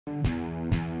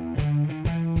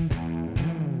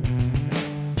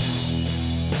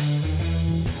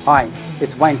Hi,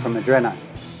 it's Wayne from Adreno.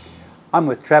 I'm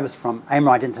with Travis from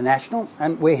Aimrite International,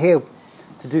 and we're here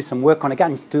to do some work on a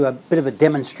gun, do a bit of a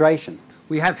demonstration.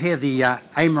 We have here the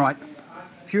Aimrite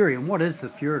Fury, and what is the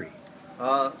Fury?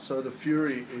 So the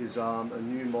Fury is a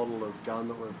new model of gun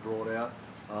that we've brought out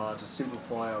to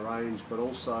simplify our range, but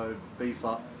also beef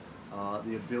up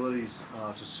the abilities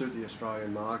to suit the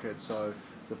Australian market. So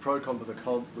the Pro Comp and the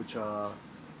Comp, which are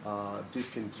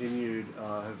discontinued,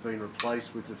 have been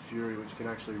replaced with the Fury, which can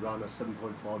actually run a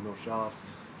 7.5mm shaft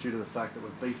due to the fact that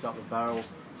we've beefed up the barrel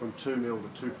from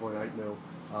 2mm to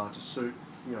 2.8mm to suit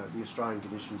the Australian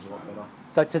conditions a lot better.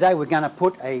 So today we're going to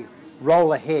put a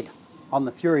roller head on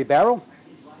the Fury barrel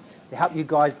to help you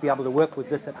guys be able to work with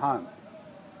this at home.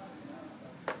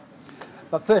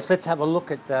 But first let's have a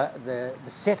look at the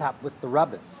setup with the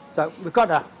rubbers. So we've got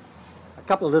a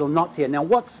couple of little knots here. Now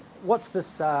what's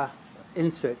this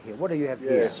insert here? What do you have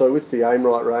here? Yeah, so with the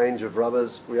Aimrite range of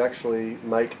rubbers, we actually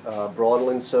make bridle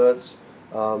inserts,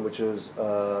 which is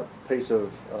a piece of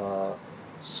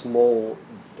small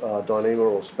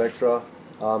dyneema or spectra,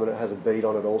 and it has a bead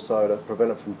on it also to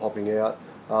prevent it from popping out.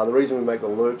 The reason we make the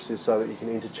loops is so that you can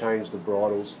interchange the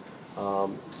bridles,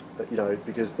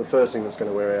 because the first thing that's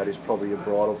going to wear out is probably your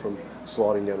bridle from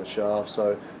sliding down the shaft.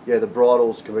 So yeah, the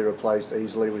bridles can be replaced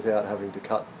easily without having to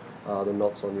cut the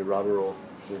knots on your rubber or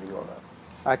anything like that.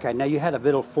 Okay, now you had a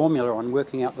little formula on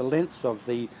working out the lengths of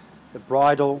the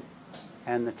bridle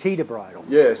and the cheetah bridle.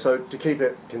 Yeah, so to keep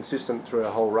it consistent through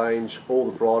our whole range, all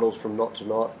the bridles from knot to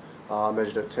knot are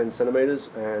measured at 10 centimetres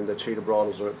and the cheetah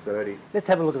bridles are at 30. Let's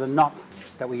have a look at the knot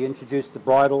that we introduced the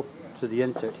bridle to the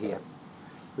insert here.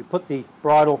 We put the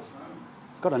bridle,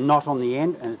 it's got a knot on the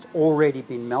end and it's already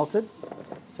been melted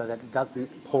so that it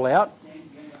doesn't pull out.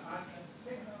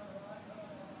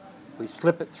 We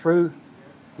slip it through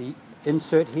the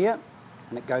insert here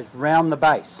and it goes round the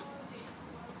base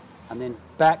and then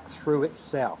back through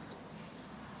itself.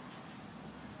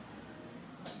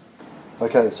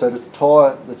 Okay, so to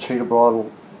tie the cheetah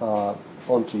bridle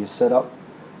onto your setup,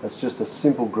 it's just a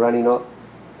simple granny knot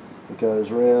that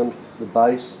goes round the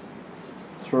base,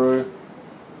 through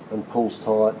and pulls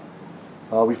tight.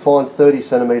 We find 30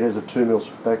 centimetres of 2mm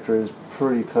spectra is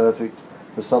pretty perfect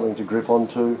for something to grip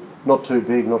onto, not too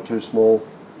big, not too small.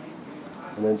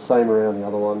 And then same around the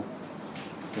other one,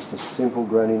 just a simple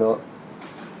granny knot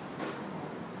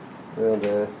around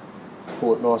there,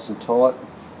 pull it nice and tight,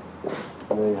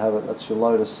 and there you have it. That's your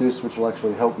load assist, which will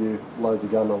actually help you load the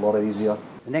gun a lot easier.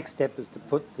 The next step is to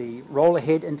put the roller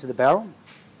head into the barrel.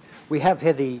 We have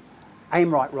here the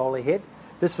Aimrite Rollerhead.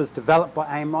 This was developed by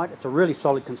Aimrite. It's a really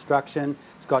solid construction.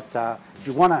 It's got, if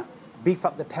you want to beef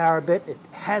up the power a bit, it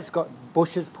has got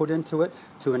bushes put into it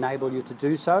to enable you to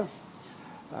do so.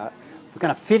 We're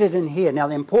going to fit it in here. Now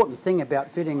the important thing about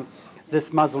fitting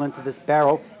this muzzle into this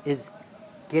barrel is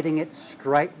getting it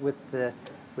straight with the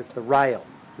rail.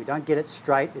 If we don't get it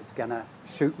straight, it's going to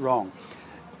shoot wrong.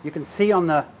 You can see on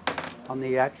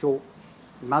the actual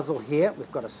muzzle here,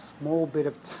 we've got a small bit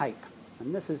of tape.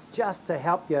 And this is just to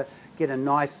help you get a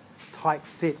nice tight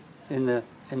fit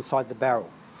inside the barrel.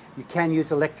 You can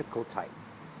use electrical tape.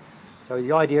 So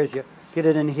the idea is you get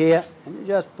it in here and you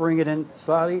just bring it in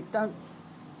slowly. Don't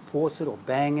force it or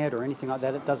bang it or anything like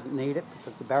that. It doesn't need it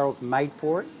because the barrel's made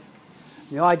for it.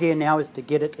 And the idea now is to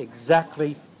get it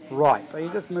exactly right. So you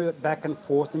just move it back and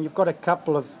forth, and you've got a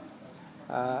couple of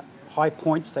high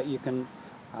points that you can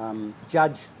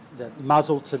judge the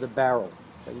muzzle to the barrel.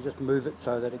 So you just move it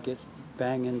so that it gets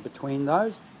bang in between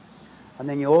those. And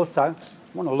then you also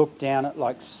want to look down it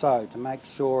like so to make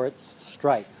sure it's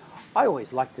straight. I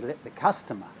always like to let the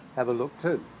customer have a look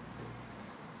too.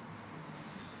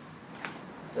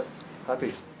 Yep,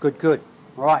 happy. Good, good.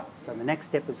 All right, so the next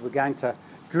step is we're going to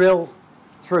drill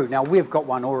through. Now we've got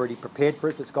one already prepared for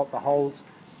us. It's got the holes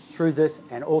through this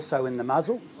and also in the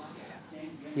muzzle.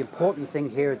 The important thing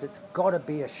here is it's got to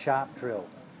be a sharp drill.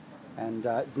 And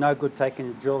it's no good taking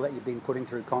a drill that you've been putting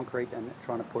through concrete and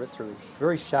trying to put it through. It's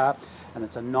very sharp and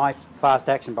it's a nice fast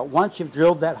action. But once you've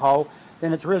drilled that hole,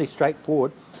 then it's really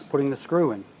straightforward putting the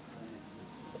screw in.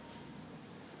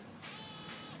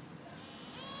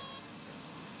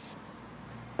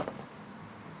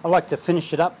 I like to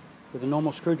finish it up with a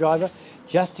normal screwdriver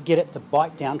just to get it to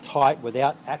bite down tight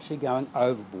without actually going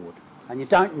overboard. And you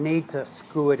don't need to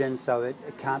screw it in so it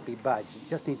can't be budged. It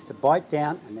just needs to bite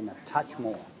down and then a touch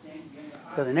more.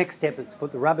 So the next step is to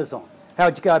put the rubbers on. How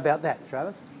would you go about that,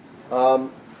 Travis? The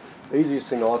easiest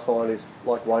thing I find is,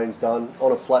 like Wayne's done,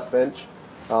 on a flat bench.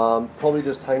 Probably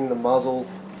just hang the muzzle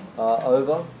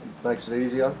over, makes it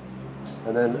easier.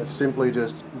 And then simply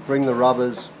just bring the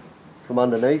rubbers from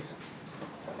underneath,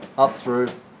 up through,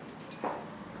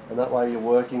 and that way you're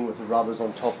working with the rubbers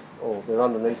on top, or they're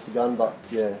underneath the gun, but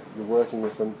yeah, you're working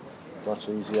with them much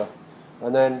easier.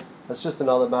 And then it's just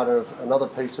another matter of another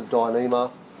piece of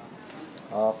Dyneema.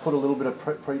 Put a little bit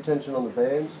of pre-tension on the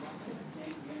bands,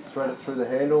 thread it through the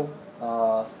handle.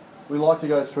 We like to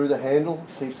go through the handle,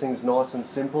 keeps things nice and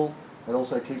simple, and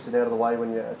also keeps it out of the way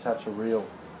when you attach a reel.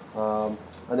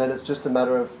 And then it's just a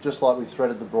matter of, just like we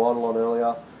threaded the bridle on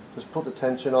earlier, just put the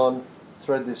tension on,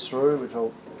 thread this through, which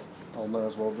I may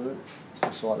as well do,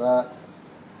 just like that,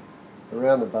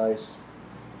 around the base,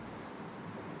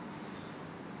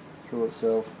 through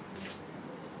itself,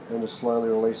 and just slowly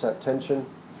release that tension.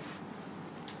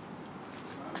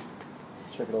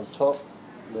 Check it on top,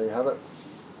 and there you have it.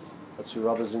 That's your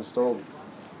rubbers installed.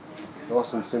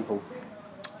 Nice and simple.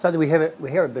 So we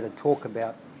hear a bit of talk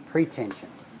about pre-tension.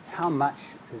 How much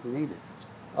is needed?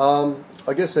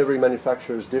 I guess every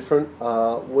manufacturer is different.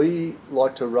 We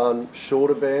like to run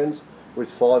shorter bands with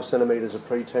 5 centimetres of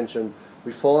pre-tension.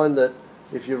 We find that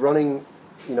if you're running,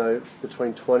 you know,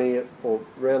 between 20 or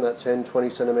around that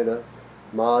 10-20 centimetre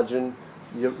margin,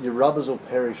 your rubbers will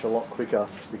perish a lot quicker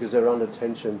because they're under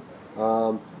tension.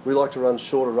 We like to run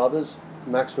shorter rubbers,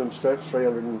 maximum stretch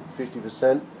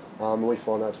 350%, and we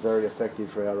find that's very effective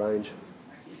for our range.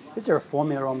 Is there a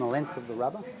formula on the length of the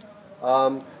rubber?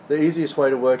 The easiest way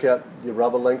to work out your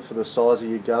rubber length for the size of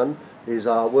your gun is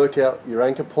work out your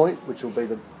anchor point, which will be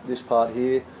this part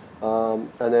here, and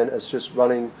then it's just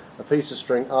running a piece of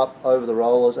string up over the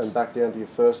rollers and back down to your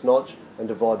first notch and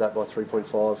divide that by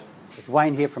 3.5. It's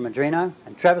Wayne here from Adreno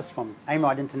and Travis from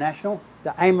Aimrite International.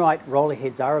 The Aimrite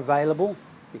Rollerheads are available.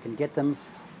 You can get them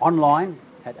online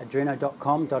at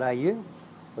adreno.com.au,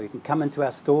 or you can come into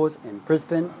our stores in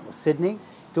Brisbane or Sydney.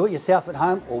 Do it yourself at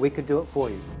home, or we could do it for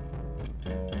you.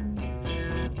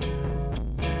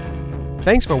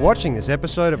 Thanks for watching this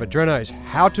episode of Adreno's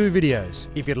how-to videos.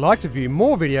 If you'd like to view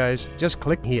more videos, just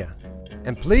click here.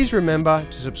 And please remember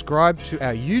to subscribe to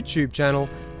our YouTube channel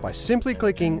by simply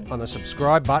clicking on the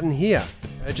subscribe button here. To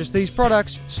purchase these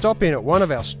products, stop in at one of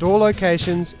our store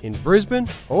locations in Brisbane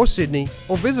or Sydney,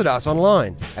 or visit us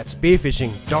online at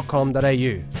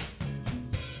spearfishing.com.au.